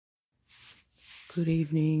Good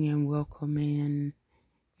evening and welcome in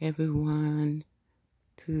everyone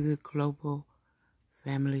to the Global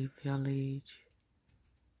Family Village.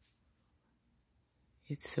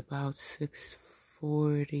 It's about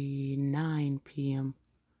 6:49 p.m.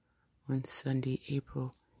 on Sunday,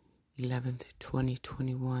 April 11th,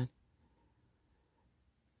 2021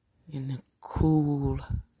 in the cool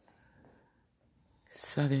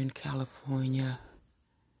Southern California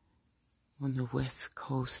on the west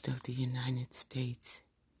coast of the United States.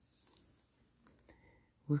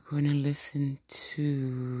 We're going to listen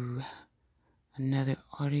to another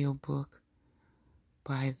audiobook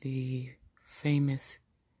by the famous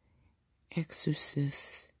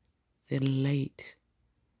exorcist, the late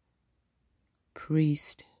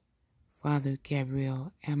priest, Father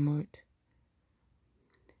Gabriel Amorth.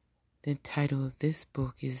 The title of this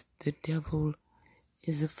book is The Devil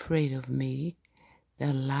is Afraid of Me,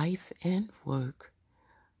 the life and work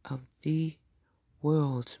of the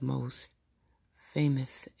world's most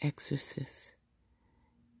famous exorcist.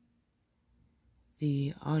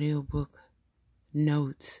 The audiobook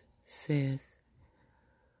notes says,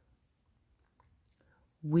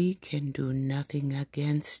 "We can do nothing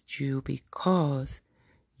against you because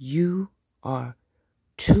you are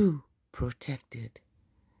too protected."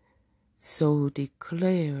 So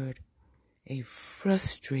declared a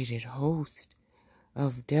frustrated host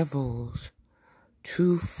of devils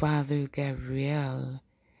to Father Gabriel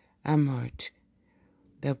Amorth,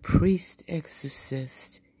 the priest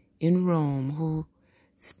exorcist in Rome who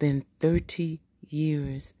spent 30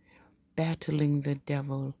 years battling the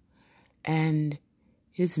devil and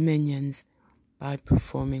his minions by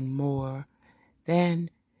performing more than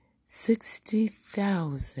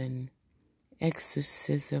 60,000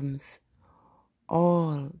 exorcisms.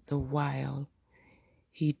 All the while,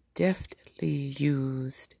 he deftly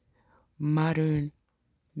used modern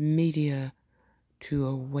media to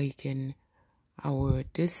awaken our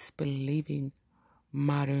disbelieving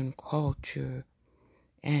modern culture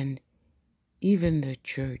and even the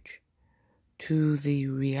church to the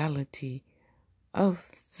reality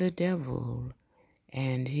of the devil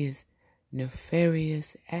and his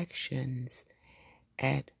nefarious actions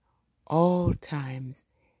at all times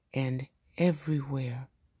and everywhere.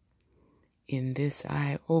 In this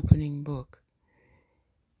eye-opening book,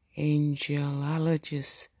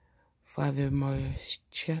 angelologist Father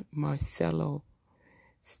Marcello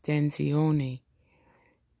Stanzioni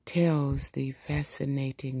tells the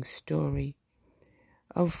fascinating story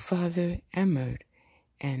of Father Amorth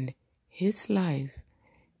and his life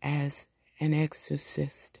as an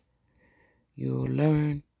exorcist. You'll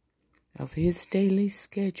learn of his daily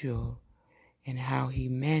schedule and how he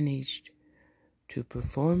managed to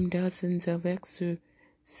perform dozens of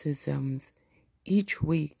exorcisms each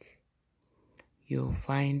week. You'll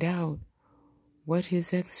find out what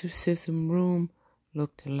his exorcism room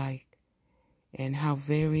looked like and how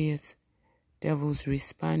various devils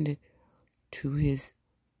responded to his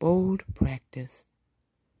bold practice.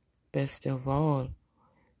 Best of all,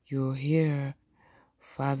 you'll hear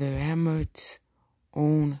Father Amorth's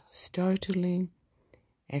own startling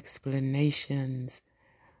explanations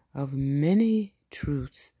of many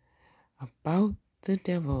truths about the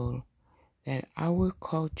devil that our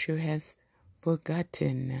culture has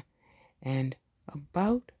forgotten and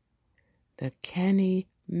about the canny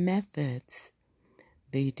methods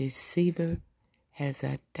the deceiver has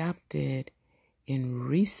adopted in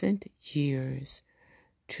recent years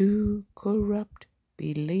to corrupt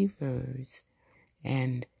believers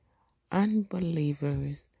and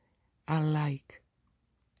unbelievers alike.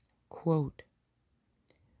 Quote,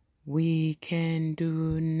 "We can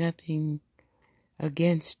do nothing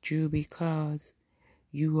against you because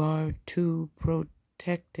you are too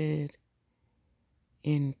protected,"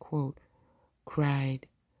 end quote, cried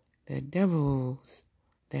the devils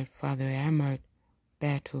that Father Amorth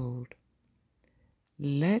battled.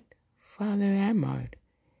 Let Father Amorth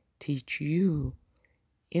teach you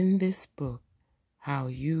in this book how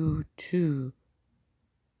you too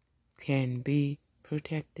can be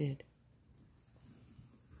protected.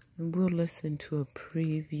 And we'll listen to a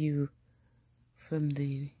preview from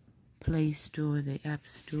the Play Store, the App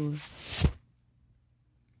Store.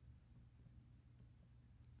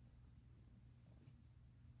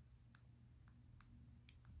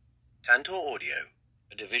 Tantor Audio,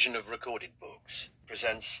 a division of Recorded Books,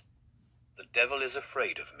 presents The Devil is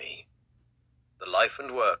Afraid of Me, the life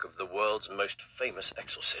and work of the world's most famous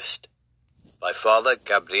exorcist, by Father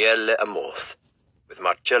Gabriele Amorth, with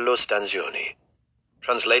Marcello Stanzioni,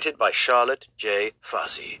 translated by Charlotte J.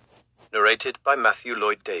 Fazi, narrated by Matthew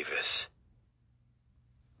Lloyd Davis.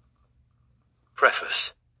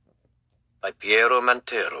 Preface. by Piero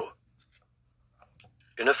Mantero.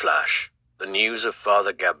 In a flash, the news of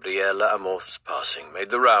Father Gabriele Amorth's passing made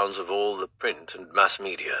the rounds of all the print and mass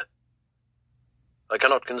media. I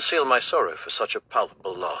cannot conceal my sorrow for such a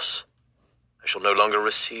palpable loss. I shall no longer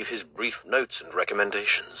receive his brief notes and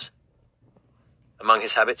recommendations. Among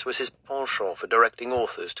his habits was his penchant for directing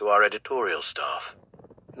authors to our editorial staff,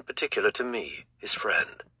 in particular to me, his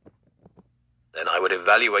friend. Then I would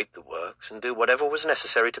evaluate the works and do whatever was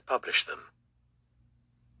necessary to publish them.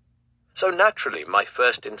 So naturally, my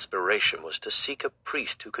first inspiration was to seek a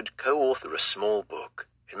priest who could co-author a small book,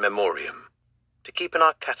 in memoriam, to keep in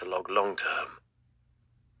our catalogue long-term.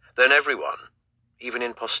 Then everyone, even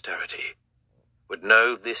in posterity, would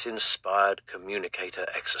know this inspired communicator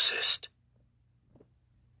exorcist.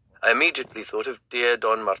 I immediately thought of dear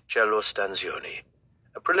Don Marcello Stanzioni,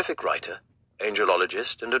 a prolific writer,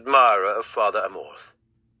 angelologist, and admirer of Father Amorth,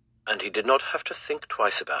 and he did not have to think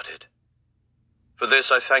twice about it. For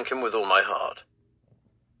this I thank him with all my heart,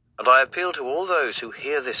 and I appeal to all those who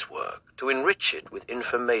hear this work to enrich it with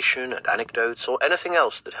information and anecdotes or anything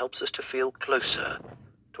else that helps us to feel closer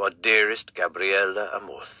to our dearest Gabriele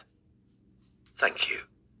Amorth. Thank you.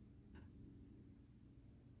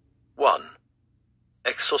 1.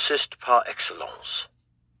 Exorcist par excellence,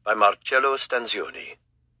 by Marcello Stanzioni.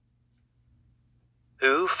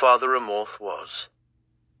 Who Father Amorth was.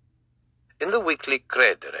 In the weekly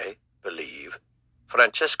Credere, Believe,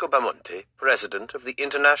 Francesco Bamonte, president of the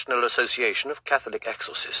International Association of Catholic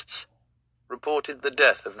Exorcists, reported the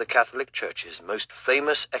death of the Catholic Church's most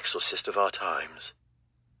famous exorcist of our times.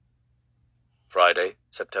 Friday,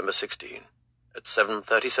 September 16, at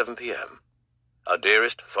 7:37 p.m., our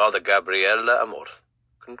dearest Father Gabriele Amorth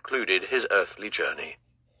concluded his earthly journey.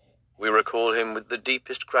 We recall him with the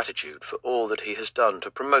deepest gratitude for all that he has done to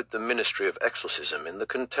promote the ministry of exorcism in the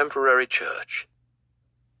contemporary Church,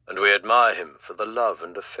 and we admire him for the love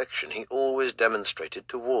and affection he always demonstrated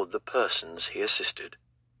toward the persons he assisted.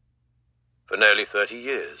 For nearly 30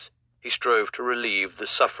 years, he strove to relieve the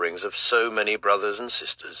sufferings of so many brothers and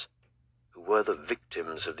sisters who were the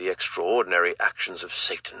victims of the extraordinary actions of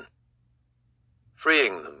Satan,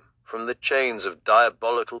 freeing them from the chains of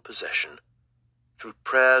diabolical possession through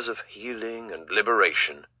prayers of healing and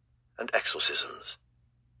liberation and exorcisms.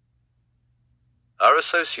 Our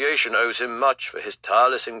association owes him much for his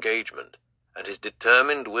tireless engagement and his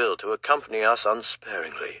determined will to accompany us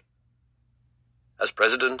unsparingly. As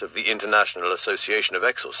president of the International Association of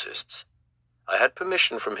Exorcists, I had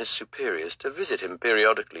permission from his superiors to visit him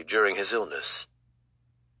periodically during his illness.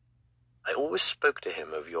 I always spoke to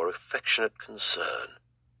him of your affectionate concern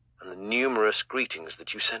and the numerous greetings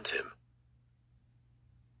that you sent him.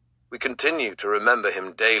 We continue to remember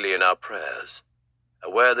him daily in our prayers,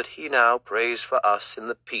 aware that he now prays for us in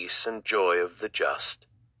the peace and joy of the just.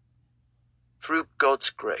 Through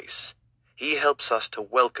God's grace, he helps us to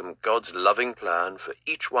welcome God's loving plan for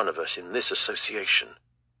each one of us in this association,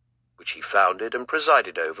 which he founded and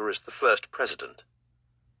presided over as the first president,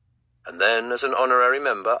 and then as an honorary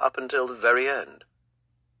member up until the very end.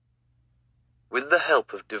 With the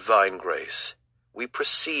help of divine grace, we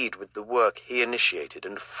proceed with the work he initiated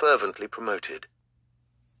and fervently promoted.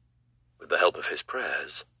 With the help of his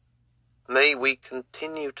prayers, may we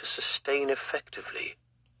continue to sustain effectively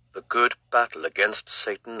the good battle against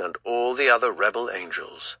Satan and all the other rebel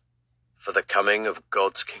angels for the coming of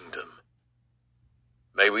God's kingdom.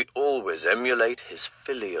 May we always emulate his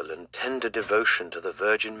filial and tender devotion to the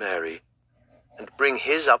Virgin Mary and bring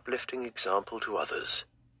his uplifting example to others.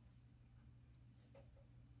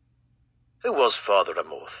 Who was Father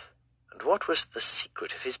Amorth, and what was the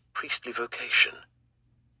secret of his priestly vocation?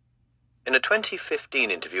 In a 2015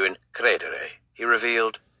 interview in Credere, he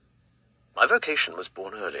revealed, "My vocation was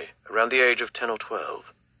born early, around the age of 10 or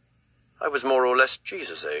 12. I was more or less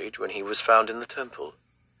Jesus' age when he was found in the temple.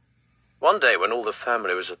 One day when all the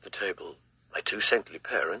family was at the table, my 2 saintly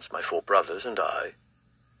parents, my 4 brothers, and I,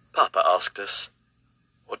 Papa asked us,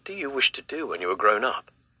 'What do you wish to do when you are grown up?'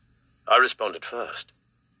 I responded first,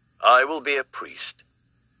 'I will be a priest.'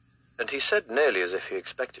 And he said nearly as if he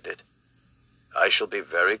expected it, 'I shall be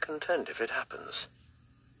very content if it happens.'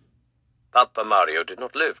 Papa Mario did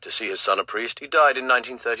not live to see his son a priest. He died in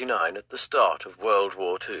 1939 at the start of World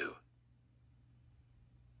War II.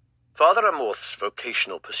 Father Amorth's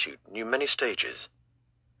vocational pursuit knew many stages.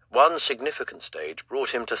 One significant stage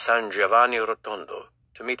brought him to San Giovanni Rotondo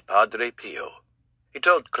to meet Padre Pio. He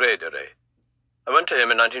told Credere, "I went to him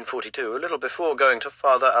in 1942, a little before going to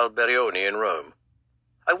Father Alberioni in Rome.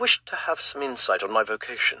 I wished to have some insight on my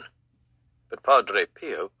vocation. But Padre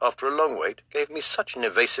Pio, after a long wait, gave me such an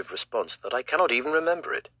evasive response that I cannot even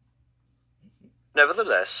remember it.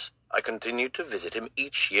 Nevertheless, I continued to visit him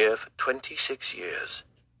each year for 26 years,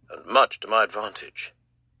 and much to my advantage.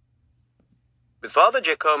 With Father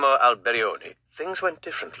Giacomo Alberioni, things went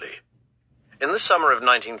differently. In the summer of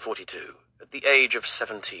 1942, at the age of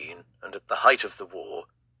 17 and at the height of the war,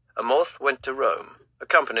 Amorth went to Rome,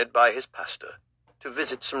 accompanied by his pastor, to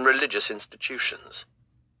visit some religious institutions.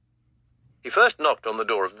 He first knocked on the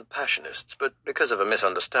door of the Passionists, but because of a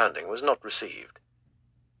misunderstanding was not received.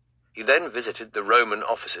 He then visited the Roman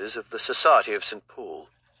offices of the Society of St. Paul,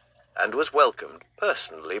 and was welcomed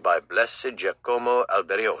personally by Blessed Giacomo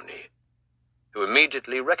Alberioni, who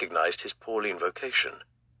immediately recognized his Pauline vocation.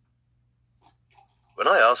 When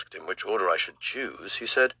I asked him which order I should choose, he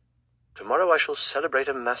said, "Tomorrow I shall celebrate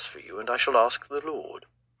a Mass for you, and I shall ask the Lord."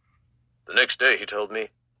 The next day he told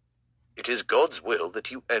me, "It is God's will that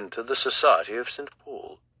you enter the Society of St.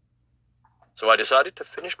 Paul." So I decided to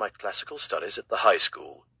finish my classical studies at the high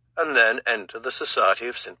school, and then enter the Society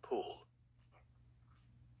of St. Paul.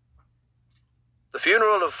 The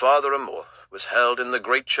funeral of Father Amorth was held in the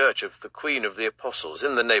great church of the Queen of the Apostles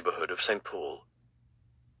in the neighborhood of St. Paul.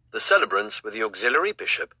 The celebrants were the auxiliary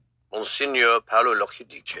bishop, Monsignor Paolo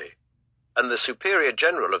Lochidice, and the superior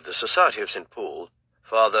general of the Society of St. Paul,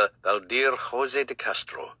 Father Valdir Jose de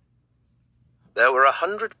Castro. There were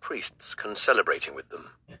 100 priests concelebrating with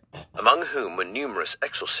them, among whom were numerous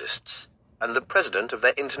exorcists, and the president of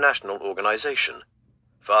their international organization,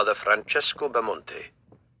 Father Francesco Bamonte.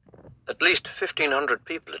 At least 1,500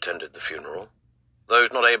 people attended the funeral.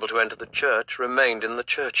 Those not able to enter the church remained in the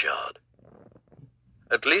churchyard.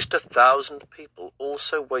 At least 1,000 people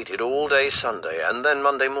also waited all day Sunday and then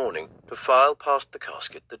Monday morning to file past the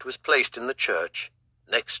casket that was placed in the church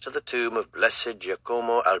next to the tomb of Blessed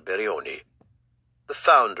Giacomo Alberioni, the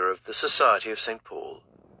founder of the Society of St. Paul.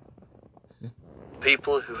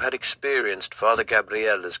 People who had experienced Father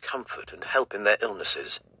Gabriella's comfort and help in their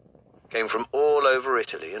illnesses came from all over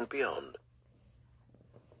Italy and beyond.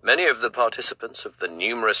 Many of the participants of the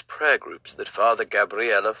numerous prayer groups that Father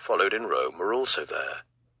Gabriella followed in Rome were also there,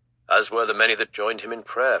 as were the many that joined him in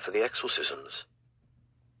prayer for the exorcisms.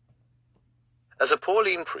 As a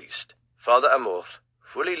Pauline priest, Father Amorth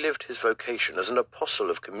fully lived his vocation as an apostle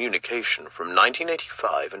of communication from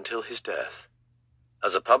 1985 until his death.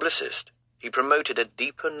 As a publicist, he promoted a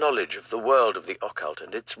deeper knowledge of the world of the occult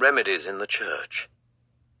and its remedies in the Church.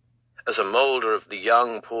 As a molder of the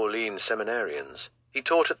young Pauline seminarians, he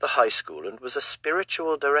taught at the high school and was a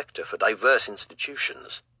spiritual director for diverse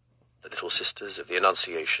institutions, the Little Sisters of the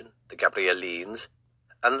Annunciation, the Gabrielines,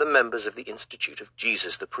 and the members of the Institute of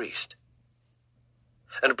Jesus the Priest.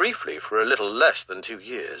 And briefly, for a little less than 2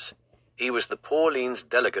 years, he was the Paulines'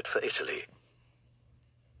 delegate for Italy.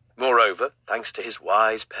 Moreover, thanks to his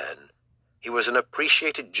wise pen, he was an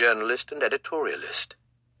appreciated journalist and editorialist.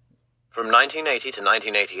 From 1980 to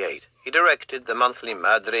 1988, he directed the monthly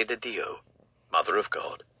Madre de Dio, Mother of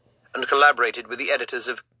God, and collaborated with the editors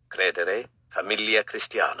of Credere, Familia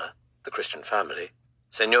Cristiana, the Christian Family,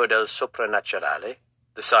 Segno del Soprannaturale,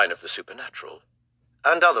 the Sign of the Supernatural,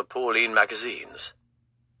 and other Pauline magazines.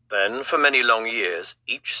 Then, for many long years,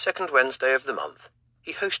 each second Wednesday of the month,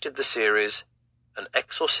 he hosted the series An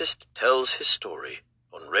Exorcist Tells His Story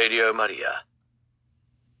on Radio Maria.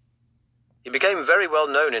 He became very well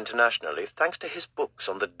known internationally thanks to his books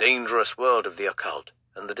on the dangerous world of the occult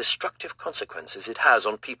and the destructive consequences it has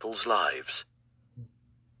on people's lives.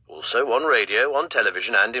 Also on radio, on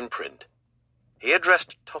television, and in print, he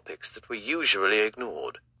addressed topics that were usually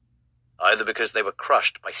ignored, either because they were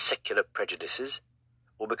crushed by secular prejudices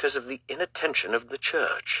or because of the inattention of the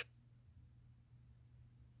Church.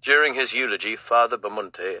 During his eulogy, Father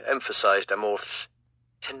Bamonte emphasized Amorth's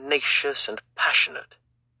tenacious and passionate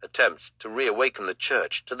attempts to reawaken the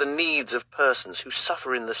Church to the needs of persons who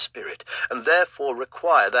suffer in the spirit and therefore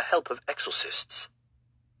require the help of exorcists.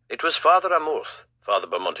 It was Father Amorth, Father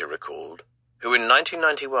Bamonte recalled, who in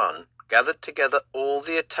 1991 gathered together all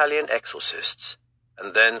the Italian exorcists,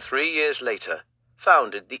 and then 3 years later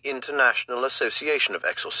founded the International Association of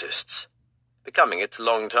Exorcists, becoming its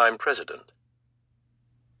longtime president.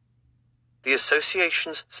 The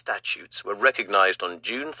association's statutes were recognized on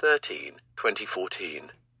June 13,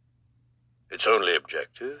 2014. Its only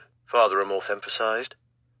objective, Father Amorth emphasized,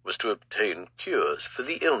 was to obtain cures for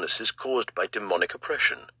the illnesses caused by demonic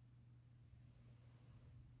oppression.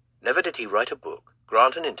 Never did he write a book,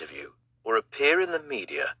 grant an interview, or appear in the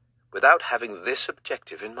media without having this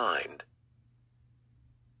objective in mind.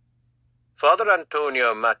 Father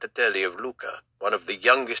Antonio Mattatelli of Lucca, one of the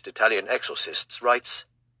youngest Italian exorcists, writes,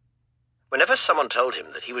 "Whenever someone told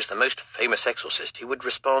him that he was the most famous exorcist, he would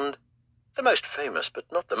respond, 'The most famous,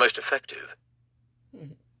 but not the most effective.'"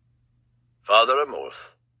 Father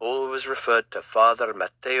Amorth always referred to Father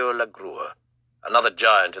Matteo Lagrua, another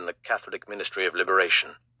giant in the Catholic Ministry of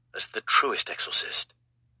Liberation, as the truest exorcist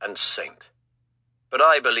and saint. But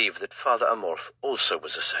I believe that Father Amorth also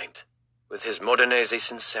was a saint, with his Modenese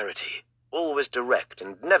sincerity, always direct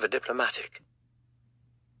and never diplomatic.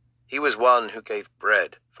 He was one who gave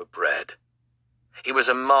bread for bread. He was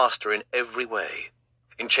a master in every way,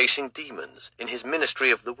 in chasing demons, in his ministry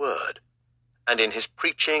of the word, and in his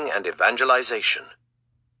preaching and evangelization.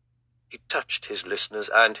 He touched his listeners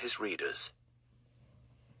and his readers.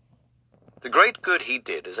 The great good he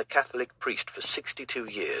did as a Catholic priest for 62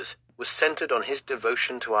 years was centered on his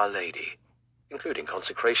devotion to Our Lady, including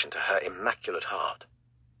consecration to her Immaculate Heart.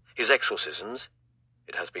 His exorcisms,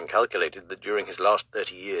 it has been calculated that during his last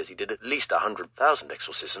 30 years he did at least 100,000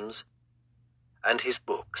 exorcisms, and his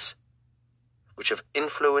books, which have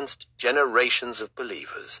influenced generations of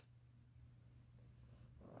believers.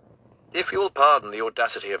 If you will pardon the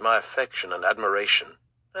audacity of my affection and admiration,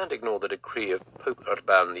 and ignore the decree of Pope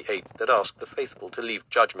Urban VIII that asked the faithful to leave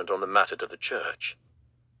judgment on the matter to the Church,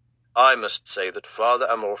 I must say that Father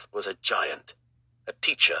Amorth was a giant, a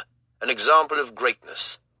teacher, an example of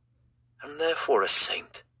greatness, and therefore a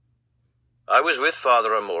saint. I was with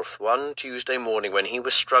Father Amorth one Tuesday morning when he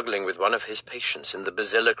was struggling with one of his patients in the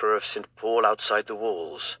Basilica of St. Paul outside the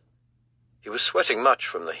walls. He was sweating much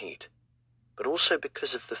from the heat, but also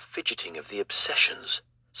because of the fidgeting of the obsessions,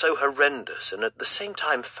 so horrendous and at the same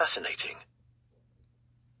time fascinating.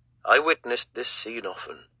 I witnessed this scene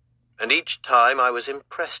often, and each time I was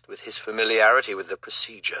impressed with his familiarity with the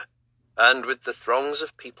procedure, and with the throngs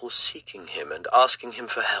of people seeking him and asking him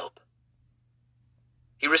for help.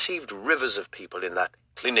 He received rivers of people in that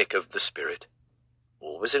clinic of the spirit,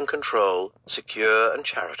 always in control, secure and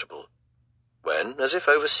charitable, when, as if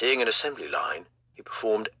overseeing an assembly line, he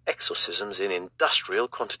performed exorcisms in industrial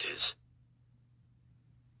quantities.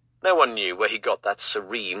 No one knew where he got that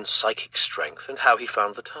serene psychic strength and how he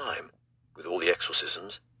found the time, with all the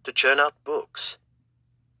exorcisms, to churn out books.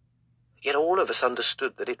 Yet all of us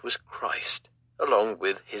understood that it was Christ, along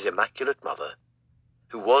with his Immaculate Mother,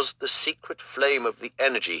 who was the secret flame of the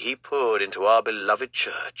energy he poured into our beloved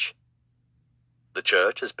Church. The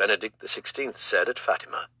Church, as Benedict XVI said at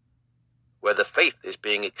Fatima, where the faith is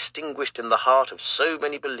being extinguished in the heart of so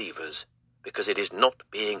many believers because it is not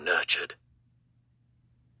being nurtured.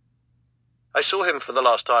 I saw him for the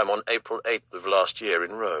last time on April 8th of last year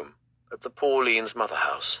in Rome, at the Pauline's mother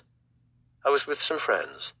house. I was with some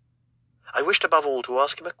friends. I wished above all to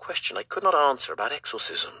ask him a question I could not answer about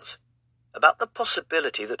exorcisms, about the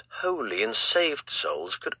possibility that holy and saved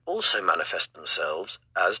souls could also manifest themselves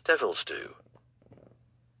as devils do.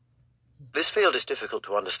 This field is difficult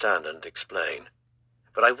to understand and explain,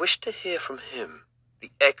 but I wished to hear from him,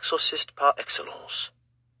 the exorcist par excellence.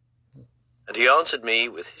 And he answered me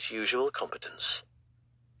with his usual competence.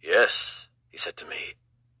 Yes, he said to me,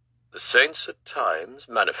 the saints at times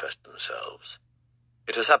manifest themselves.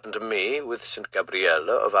 It has happened to me with St.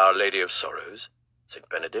 Gabriella of Our Lady of Sorrows, St.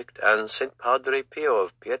 Benedict, and St. Padre Pio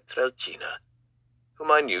of Pietrelcina, whom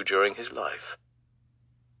I knew during his life.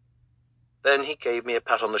 Then he gave me a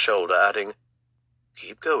pat on the shoulder, adding,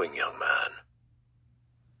 Keep going, young man.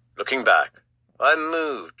 Looking back, I am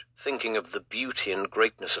moved, thinking of the beauty and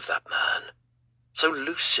greatness of that man, so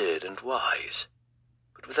lucid and wise,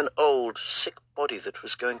 but with an old, sick body that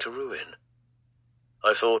was going to ruin.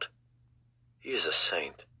 I thought, he is a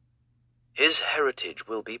saint. His heritage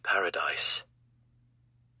will be paradise.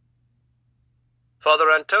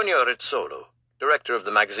 Father Antonio Rizzolo, director of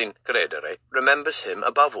the magazine Credere, remembers him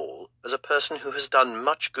above all as a person who has done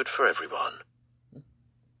much good for everyone.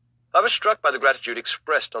 I was struck by the gratitude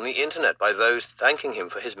expressed on the internet by those thanking him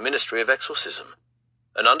for his ministry of exorcism,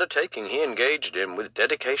 an undertaking he engaged in with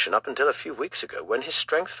dedication up until a few weeks ago when his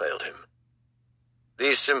strength failed him.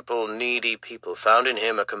 These simple, needy people found in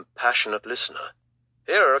him a compassionate listener.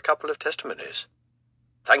 Here are a couple of testimonies.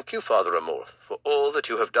 Thank you, Father Amorth, for all that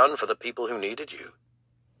you have done for the people who needed you.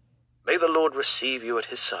 May the Lord receive you at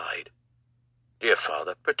his side. Dear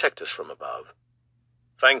Father, protect us from above.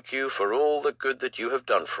 Thank you for all the good that you have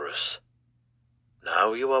done for us.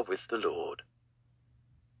 Now you are with the Lord.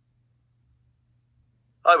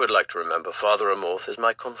 I would like to remember Father Amorth as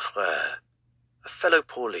my confrère, a fellow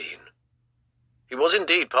Pauline. He was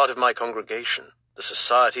indeed part of my congregation, the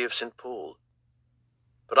Society of St. Paul.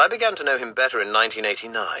 But I began to know him better in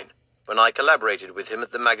 1989, when I collaborated with him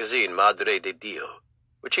at the magazine Madre de Dio,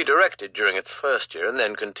 which he directed during its first year and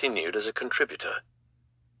then continued as a contributor.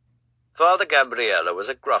 Father Gabriella was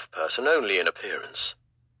a gruff person only in appearance.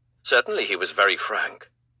 Certainly he was very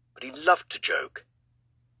frank, but he loved to joke.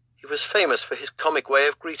 He was famous for his comic way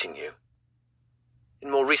of greeting you. In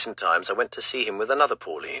more recent times I went to see him with another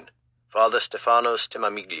Pauline, Father Stefano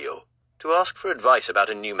Stemamiglio, to ask for advice about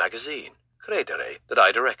a new magazine, Credere, that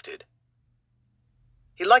I directed.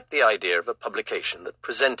 He liked the idea of a publication that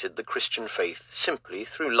presented the Christian faith simply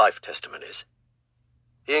through life testimonies.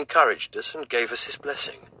 He encouraged us and gave us his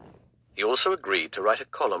blessing. He also agreed to write a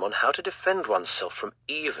column on how to defend oneself from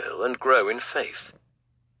evil and grow in faith.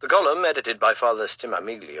 The column, edited by Father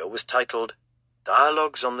Stemamiglio, was titled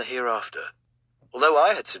Dialogues on the Hereafter, although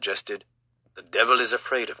I had suggested The Devil is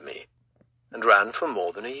Afraid of Me, and ran for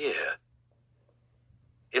more than a year.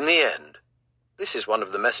 In the end, this is one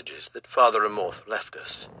of the messages that Father Amorth left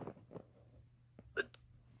us.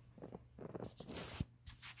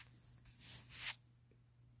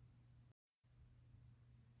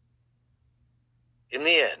 In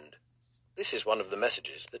the end, this is one of the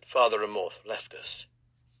messages that Father Amorth left us.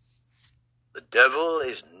 The devil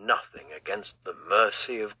is nothing against the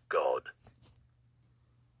mercy of God.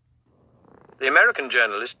 The American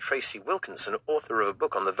journalist Tracy Wilkinson, author of a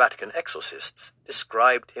book on the Vatican exorcists,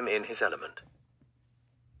 described him in his element.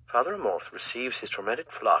 Father Amorth receives his tormented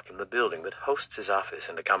flock in the building that hosts his office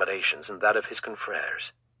and accommodations and that of his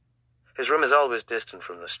confreres. His room is always distant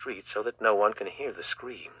from the street so that no one can hear the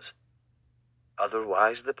screams.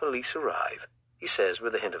 Otherwise the police arrive, he says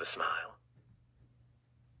with a hint of a smile.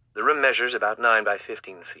 The room measures about 9 by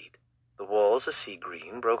 15 feet. The walls a sea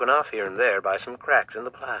green, broken off here and there by some cracks in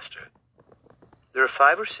the plaster. There are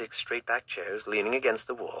 5 or 6 straight-back chairs leaning against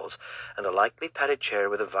the walls, and a lightly padded chair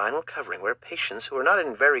with a vinyl covering where patients who are not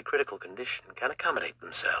in very critical condition can accommodate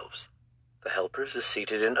themselves. The helpers are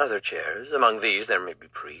seated in other chairs. Among these there may be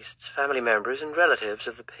priests, family members, and relatives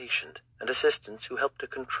of the patient, and assistants who help to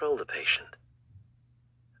control the patient.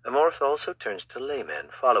 Amorth also turns to laymen,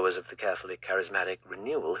 followers of the Catholic charismatic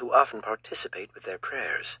renewal, who often participate with their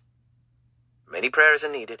prayers. Many prayers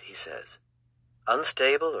are needed, he says.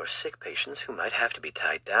 Unstable or sick patients who might have to be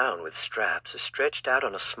tied down with straps are stretched out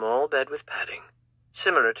on a small bed with padding,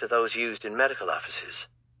 similar to those used in medical offices.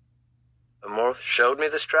 Amorth showed me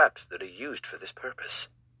the straps that are used for this purpose.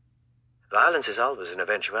 Violence is always an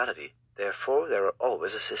eventuality, therefore there are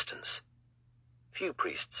always assistants. Few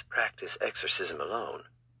priests practice exorcism alone.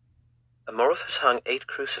 Amorth has hung 8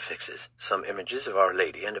 crucifixes, some images of Our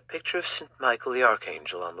Lady, and a picture of St. Michael the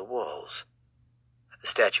Archangel on the walls. The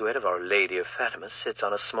statuette of Our Lady of Fatima sits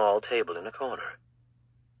on a small table in a corner.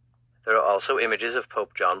 There are also images of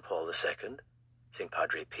Pope John Paul II, St.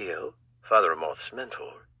 Padre Pio, Father Amorth's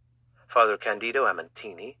mentor, Father Candido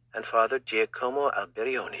Amantini, and Father Giacomo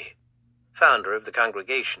Alberioni, founder of the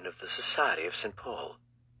Congregation of the Society of St. Paul.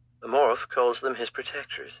 Amorth calls them his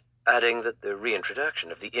protectors, adding that the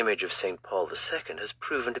reintroduction of the image of St. Paul II has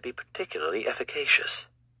proven to be particularly efficacious,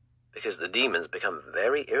 because the demons become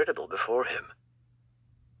very irritable before him.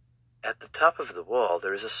 At the top of the wall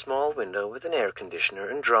there is a small window with an air conditioner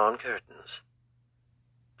and drawn curtains.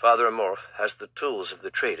 Father Amorth has the tools of the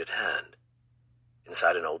trade at hand.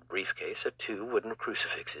 Inside an old briefcase are 2 wooden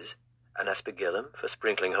crucifixes, an aspergillum for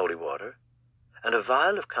sprinkling holy water, and a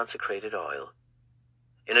vial of consecrated oil.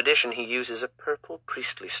 In addition, he uses a purple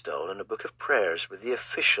priestly stole and a book of prayers with the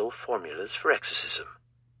official formulas for exorcism.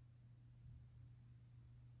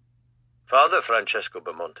 Father Francesco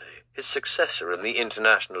Bamonte, his successor in the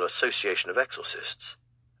International Association of Exorcists,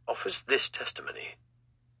 offers this testimony.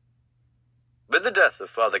 With the death of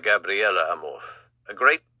Father Gabriele Amorth, a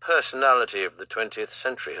great personality of the 20th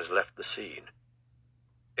century has left the scene.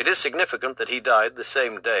 It is significant that he died the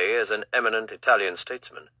same day as an eminent Italian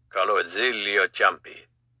statesman, Carlo Azeglio Ciampi,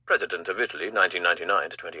 President of Italy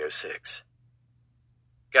 1999 to 2006.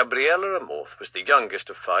 Gabriele Amorth was the youngest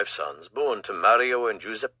of 5 sons born to Mario and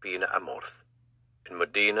Giuseppina Amorth in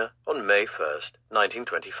Modena on May 1st,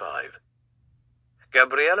 1925.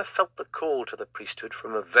 Gabriele felt the call to the priesthood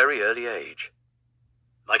from a very early age.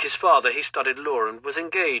 Like his father, he studied law and was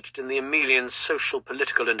engaged in the Emilian social,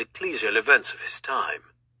 political, and ecclesial events of his time.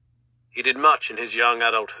 He did much in his young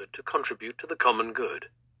adulthood to contribute to the common good.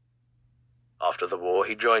 After the war,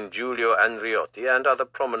 he joined Giulio Andreotti and other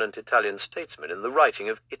prominent Italian statesmen in the writing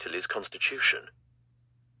of Italy's constitution.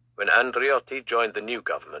 When Andreotti joined the new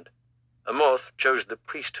government, Amorth chose the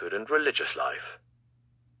priesthood and religious life.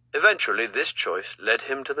 Eventually, this choice led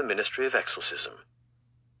him to the Ministry of Exorcism.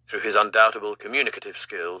 Through his undoubtable communicative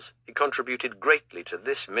skills, he contributed greatly to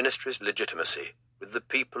this ministry's legitimacy with the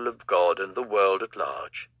people of God and the world at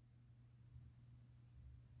large.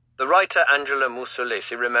 The writer Angela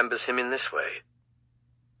Mussolesi remembers him in this way.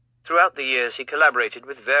 Throughout the years he collaborated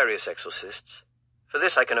with various exorcists. For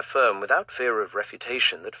this I can affirm without fear of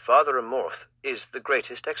refutation that Father Amorth is the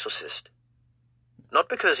greatest exorcist. Not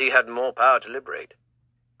because he had more power to liberate,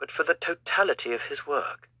 but for the totality of his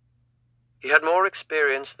work. He had more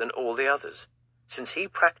experience than all the others, since he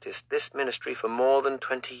practiced this ministry for more than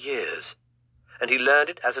 20 years, and he learned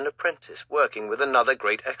it as an apprentice working with another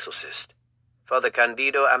great exorcist, Father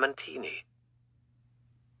Candido Amantini.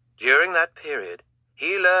 During that period,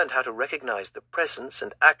 he learned how to recognize the presence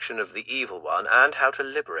and action of the evil one and how to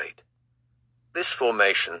liberate. This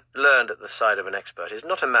formation, learned at the side of an expert, is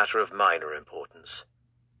not a matter of minor importance.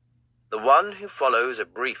 The one who follows a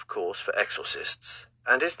brief course for exorcists,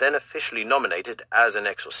 and is then officially nominated as an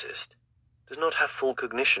exorcist, does not have full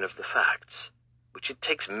cognition of the facts, which it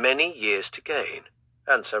takes many years to gain,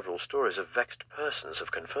 and several stories of vexed persons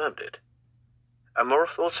have confirmed it.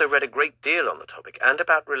 Amorth also read a great deal on the topic and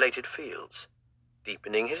about related fields,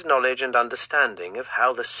 deepening his knowledge and understanding of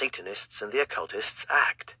how the Satanists and the occultists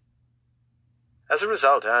act. As a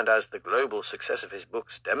result, and as the global success of his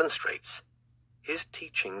books demonstrates, his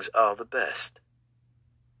teachings are the best.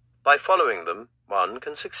 By following them, one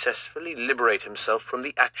can successfully liberate himself from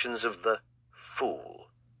the actions of the fool,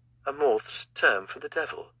 Amorth's term for the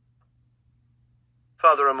devil.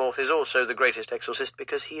 Father Amorth is also the greatest exorcist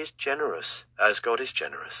because he is generous, as God is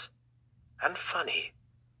generous, and funny.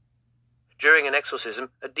 During an exorcism,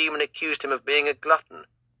 a demon accused him of being a glutton,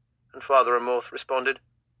 and Father Amorth responded,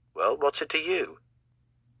 "Well, what's it to you?"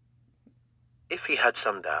 If he had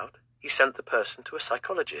some doubt, he sent the person to a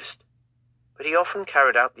psychologist, but he often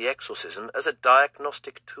carried out the exorcism as a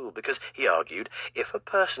diagnostic tool because, he argued, if a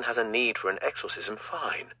person has a need for an exorcism,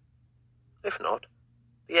 fine. If not,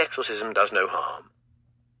 the exorcism does no harm.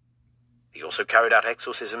 He also carried out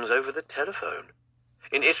exorcisms over the telephone.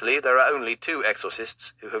 In Italy, there are only 2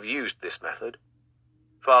 exorcists who have used this method,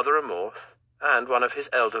 Father Amorth and one of his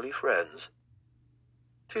elderly friends.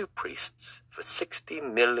 2 priests for 60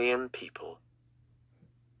 million people.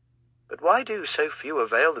 But why do so few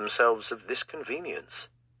avail themselves of this convenience?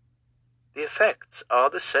 The effects are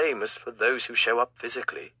the same as for those who show up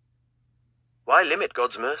physically. Why limit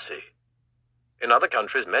God's mercy? In other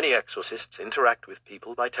countries, many exorcists interact with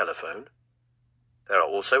people by telephone. There are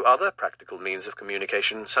also other practical means of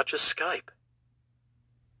communication, such as Skype.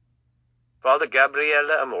 Father Gabriele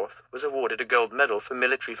Amorth was awarded a gold medal for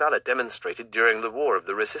military valor demonstrated during the War of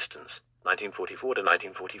the Resistance, 1944 to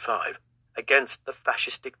 1945, against the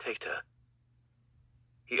fascist dictator.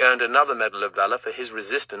 He earned another Medal of Valor for his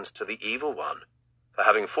resistance to the evil one, for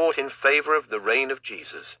having fought in favor of the reign of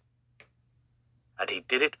Jesus. And he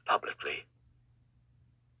did it publicly.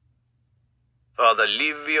 Father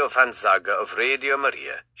Livio Fanzaga of Radio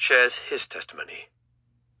Maria shares his testimony.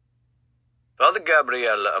 Father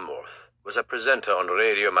Gabriele Amorth was a presenter on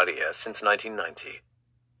Radio Maria since 1990,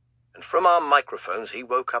 and from our microphones he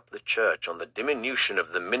woke up the church on the diminution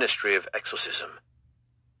of the ministry of exorcism.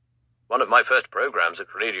 One of my first programs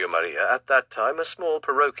at Radio Maria, at that time a small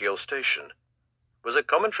parochial station, was a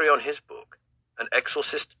commentary on his book, An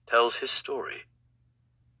Exorcist Tells His Story.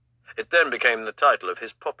 It then became the title of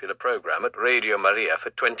his popular program at Radio Maria for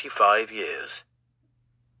 25 years.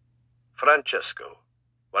 Francesco,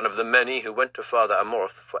 one of the many who went to Father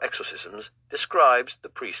Amorth for exorcisms, describes the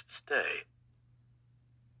priest's day.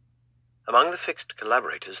 Among the fixed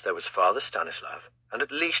collaborators there was Father Stanislav, and at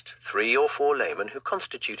least 3 or 4 laymen who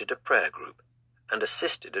constituted a prayer group, and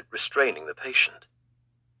assisted at restraining the patient.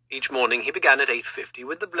 Each morning he began at 8:50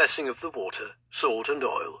 with the blessing of the water, salt and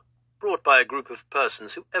oil, brought by a group of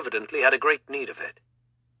persons who evidently had a great need of it.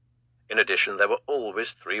 In addition, there were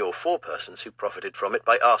always 3 or 4 persons who profited from it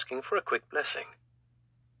by asking for a quick blessing.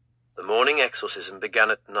 The morning exorcism began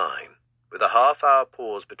at 9, with a half-hour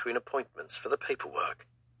pause between appointments for the paperwork.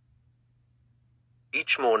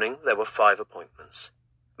 Each morning there were 5 appointments,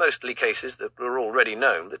 mostly cases that were already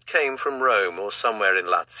known that came from Rome or somewhere in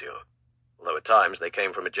Lazio, although at times they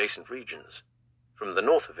came from adjacent regions, from the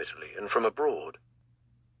north of Italy and from abroad.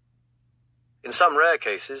 In some rare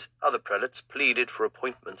cases, other prelates pleaded for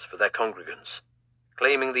appointments for their congregants,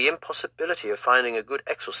 claiming the impossibility of finding a good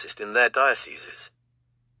exorcist in their dioceses.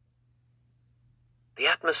 The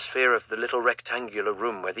atmosphere of the little rectangular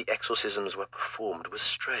room where the exorcisms were performed was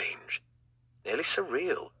strange, nearly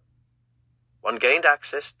surreal. One gained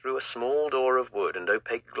access through a small door of wood and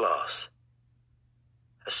opaque glass.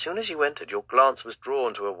 As soon as you entered, your glance was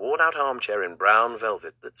drawn to a worn-out armchair in brown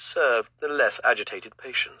velvet that served the less agitated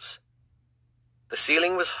patients. The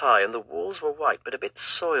ceiling was high and the walls were white, but a bit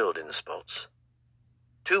soiled in spots.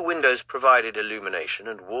 2 windows provided illumination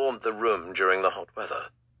and warmed the room during the hot weather.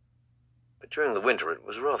 But during the winter it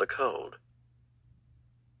was rather cold.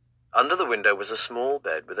 Under the window was a small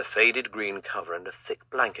bed with a faded green cover and a thick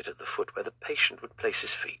blanket at the foot where the patient would place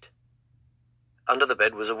his feet. Under the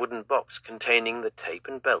bed was a wooden box containing the tape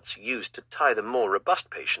and belts used to tie the more robust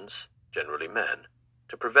patients, generally men,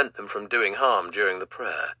 to prevent them from doing harm during the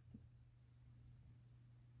prayer.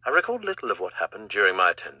 I recall little of what happened during my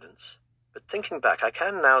attendance, but thinking back, I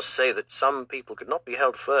can now say that some people could not be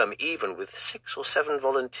held firm even with 6 or 7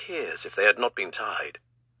 volunteers if they had not been tied.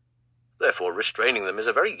 Therefore, restraining them is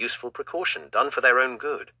a very useful precaution done for their own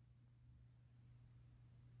good.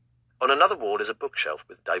 On another wall is a bookshelf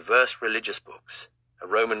with diverse religious books, a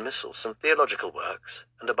Roman missal, some theological works,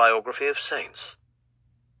 and a biography of saints.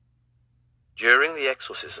 During the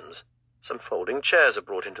exorcisms, some folding chairs are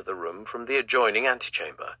brought into the room from the adjoining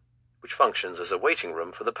antechamber, which functions as a waiting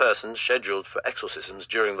room for the persons scheduled for exorcisms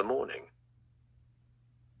during the morning.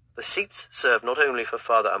 The seats serve not only for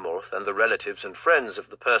Father Amorth and the relatives and friends of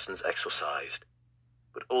the persons exorcised,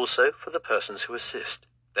 but also for the persons who assist,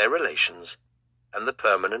 their relations, and the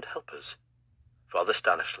permanent helpers, Father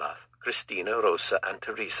Stanislav, Christina, Rosa, and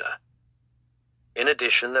Teresa. In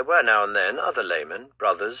addition, there were now and then other laymen,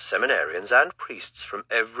 brothers, seminarians, and priests from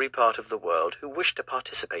every part of the world who wished to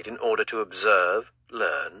participate in order to observe,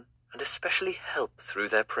 learn, and especially help through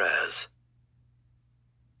their prayers.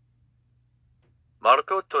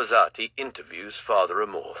 Marco Tosatti interviews Father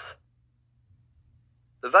Amorth.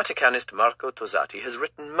 The Vaticanist Marco Tosatti has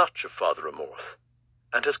written much of Father Amorth,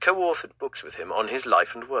 and has co-authored books with him on his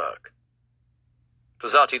life and work.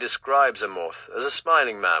 Tosatti describes Amorth as a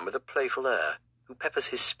smiling man with a playful air, who peppers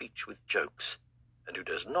his speech with jokes, and who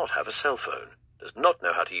does not have a cell phone, does not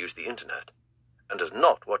know how to use the internet, and does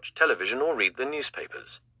not watch television or read the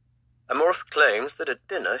newspapers. Amorth claims that at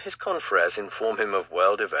dinner his confreres inform him of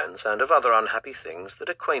world events and of other unhappy things that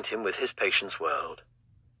acquaint him with his patient's world.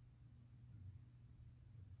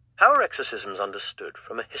 How are exorcisms understood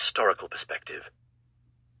from a historical perspective?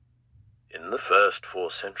 In the first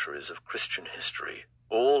 4 centuries of Christian history,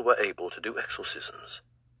 all were able to do exorcisms.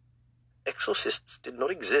 Exorcists did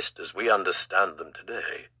not exist as we understand them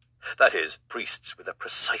today. That is, priests with a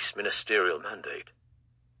precise ministerial mandate.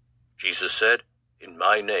 Jesus said, "In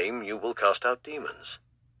my name you will cast out demons."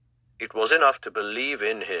 It was enough to believe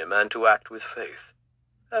in him and to act with faith,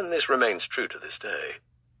 and this remains true to this day.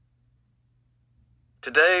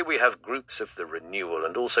 Today we have groups of the renewal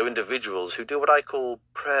and also individuals who do what I call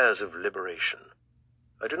prayers of liberation.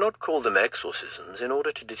 I do not call them exorcisms in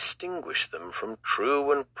order to distinguish them from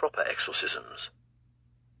true and proper exorcisms.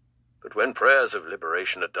 But when prayers of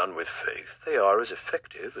liberation are done with faith, they are as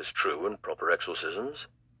effective as true and proper exorcisms.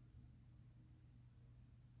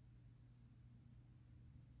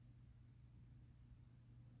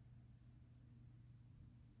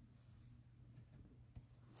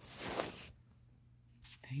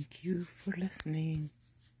 Thank you for listening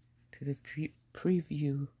to the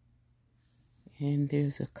preview. And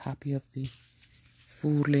there's a copy of the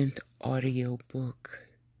full-length audio book,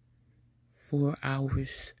 4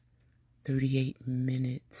 hours, 38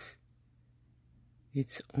 minutes.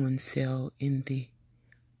 It's on sale in the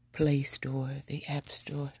Play Store, the App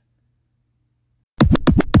Store.